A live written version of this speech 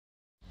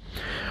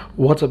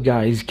What's up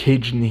guys,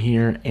 Cajun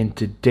here, and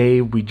today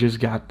we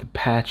just got the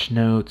patch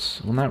notes,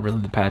 well not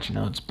really the patch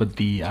notes, but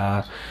the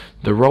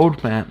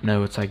roadmap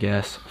notes I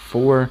guess,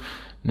 for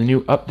the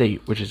new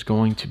update, which is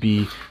going to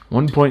be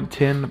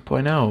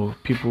 1.10.0.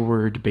 People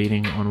were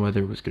debating on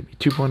whether it was going to be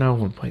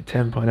 2.0,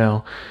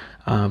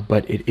 1.10.0,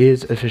 but it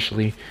is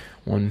officially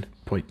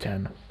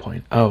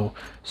 1.10.0.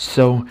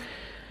 So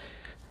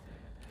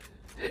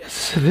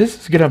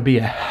this is going to be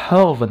a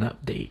hell of an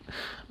update.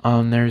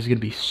 There's going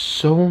to be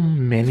so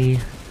many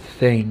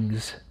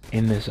things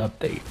in this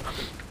update.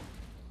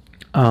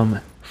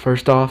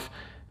 First off,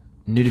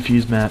 new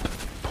diffuse map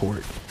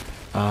port.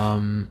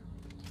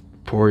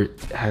 Port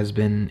has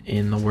been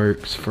in the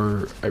works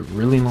for a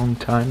really long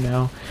time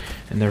now,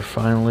 and they're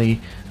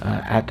finally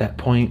at that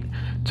point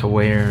to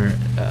where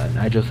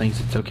Nigel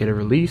thinks it's okay to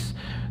release.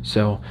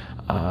 So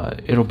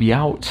it'll be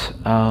out.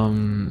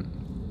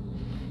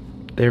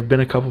 There have been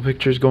a couple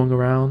pictures going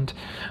around.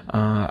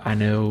 I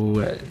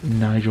know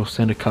Nigel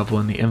sent a couple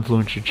in the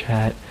influencer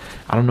chat.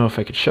 I don't know if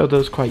I could show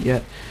those quite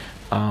yet.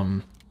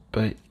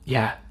 But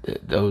yeah,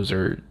 those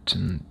are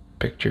some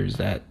pictures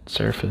that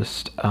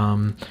surfaced.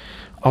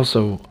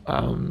 Also,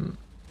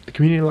 the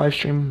community live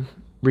stream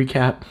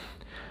recap,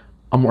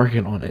 I'm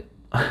working on it.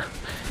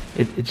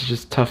 It's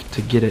just tough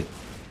to get it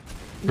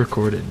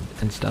recorded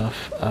and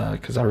stuff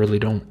because I really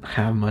don't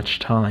have much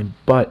time.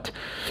 But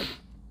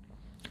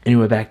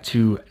anyway, back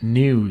to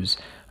news.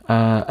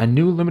 A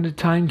new limited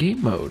time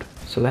game mode.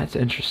 So that's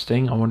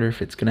interesting. I wonder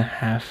if it's gonna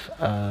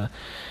have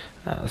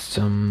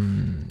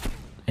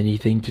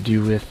anything to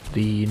do with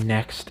the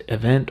next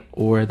event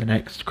or the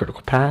next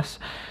critical pass.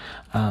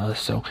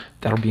 So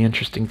that'll be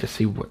interesting to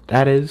see what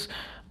that is.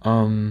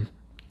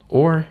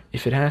 Or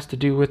if it has to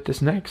do with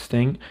this next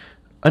thing,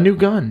 a new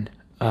gun.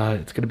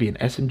 It's gonna be an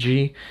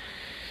SMG.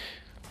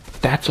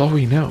 That's all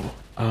we know.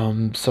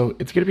 So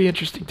it's gonna be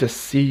interesting to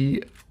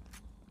see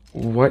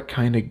what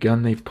kind of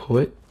gun they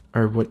put,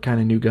 or what kind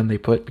of new gun they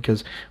put,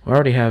 because we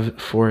already have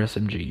 4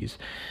 SMGs,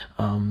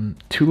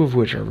 2 of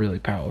which are really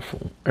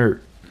powerful,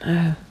 or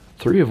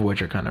 3 of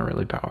which are kind of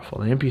really powerful.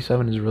 The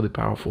MP7 is really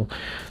powerful,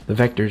 the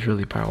Vector is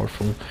really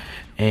powerful,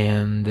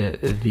 and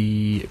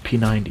the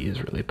P90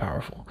 is really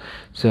powerful.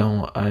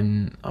 So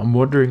I'm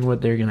wondering what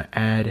they're gonna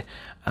add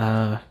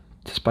to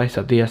spice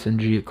up the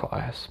SMG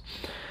class.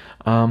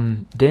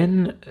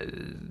 Then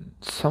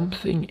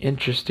something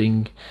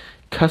interesting.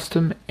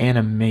 Custom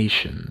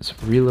animations,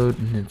 reload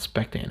and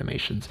inspect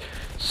animations.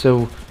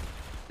 So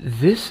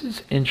this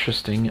is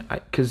interesting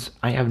because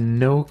I have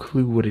no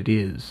clue what it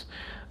is.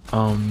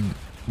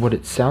 What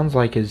it sounds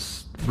like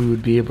is we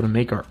would be able to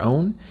make our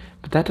own,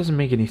 but that doesn't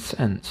make any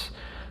sense.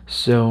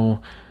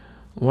 So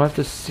we'll have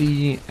to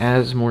see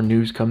as more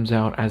news comes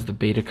out, as the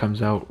beta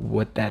comes out,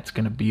 what that's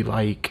going to be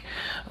like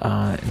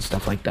and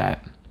stuff like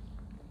that.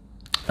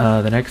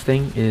 The next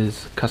thing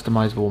is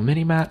customizable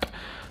minimap,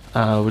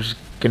 which is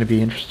going to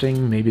be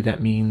interesting. Maybe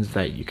that means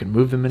that you can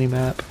move the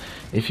minimap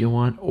if you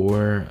want,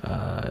 or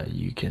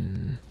you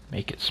can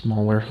make it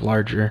smaller,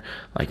 larger,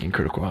 like in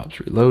Critical Ops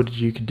Reloaded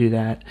you can do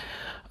that.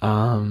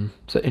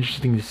 So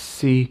interesting to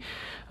see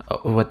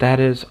what that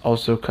is.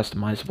 Also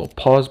customizable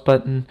pause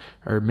button,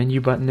 or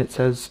menu button it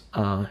says,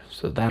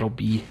 so that'll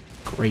be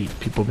great.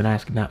 People have been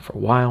asking that for a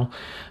while.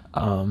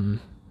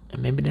 And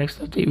maybe next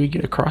update we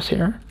get a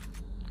crosshair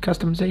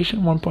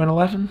customization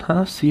 1.11,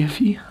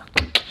 CFE.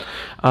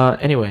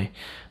 Anyway,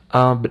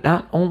 but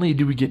not only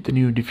do we get the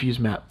new diffuse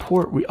map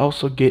port, we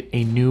also get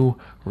a new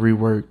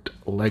reworked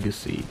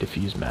legacy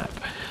diffuse map.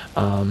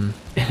 And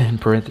in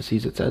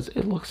parentheses it says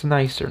it looks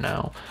nicer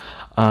now.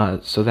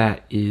 So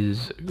that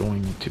is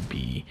going to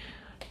be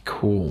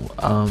cool.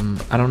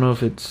 I don't know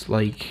if it's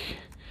like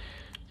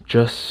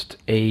just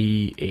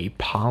a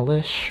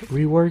polish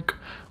rework,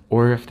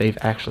 or if they've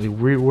actually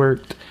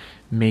reworked,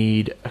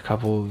 made a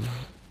couple of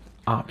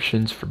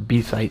options for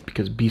B-site,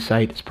 because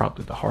B-site is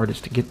probably the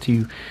hardest to get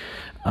to.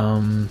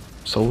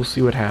 So we'll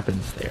see what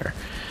happens there.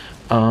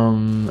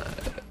 And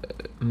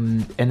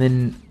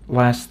then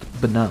last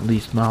but not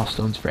least,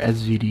 milestones for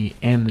SVD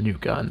and the new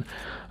gun.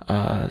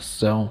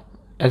 So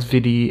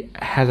SVD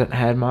hasn't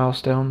had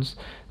milestones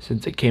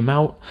since it came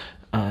out.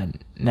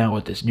 Now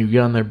with this new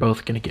gun, they're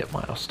both going to get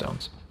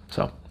milestones.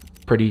 So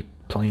pretty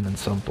plain and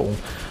simple.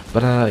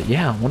 But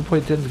yeah,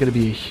 1.10 is going to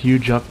be a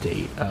huge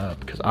update,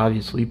 because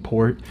obviously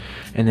port,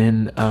 and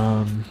then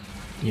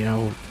you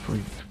know,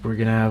 we're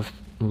going to have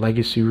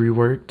legacy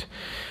reworked,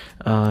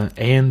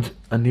 and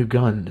a new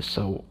gun.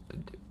 So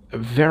a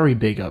very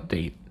big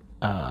update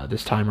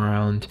this time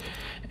around,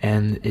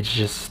 and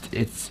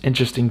it's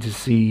interesting to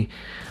see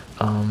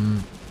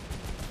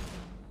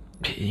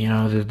you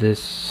know,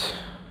 this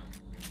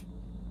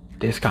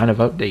kind of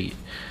update,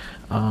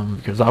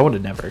 because I would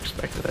have never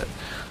expected it.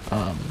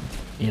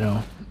 You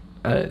know,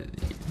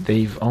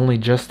 they've only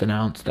just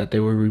announced that they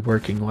were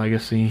reworking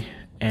legacy,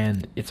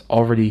 and it's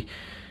already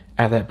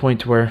at that point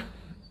to where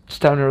it's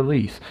time to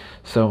release.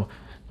 So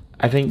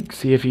I think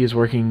CFE is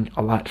working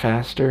a lot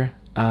faster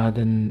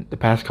than the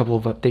past couple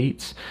of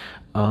updates.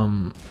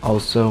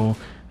 Also,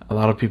 a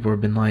lot of people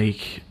have been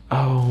like,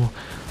 oh,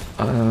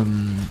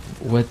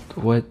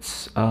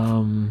 what's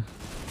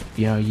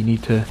you know, you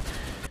need to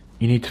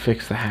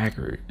fix the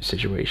hacker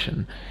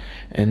situation.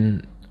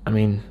 And I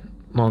mean,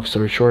 long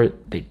story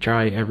short, they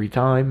try every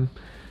time.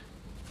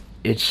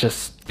 It's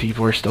just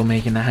people are still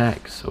making the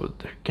hacks, so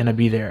they're gonna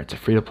be there. It's a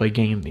free to play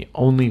game. The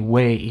only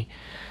way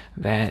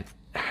that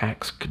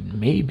hacks could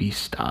maybe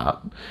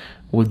stop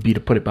would be to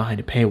put it behind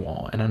a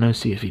paywall. And I know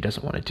CFE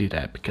doesn't want to do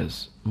that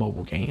because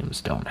mobile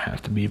games don't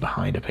have to be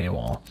behind a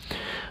paywall.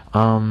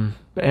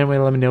 But anyway,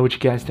 let me know what you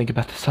guys think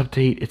about this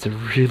update. It's a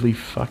really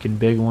fucking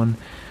big one.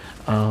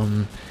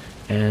 Yeah,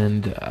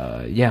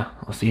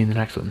 I'll see you in the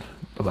next one.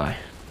 Bye bye.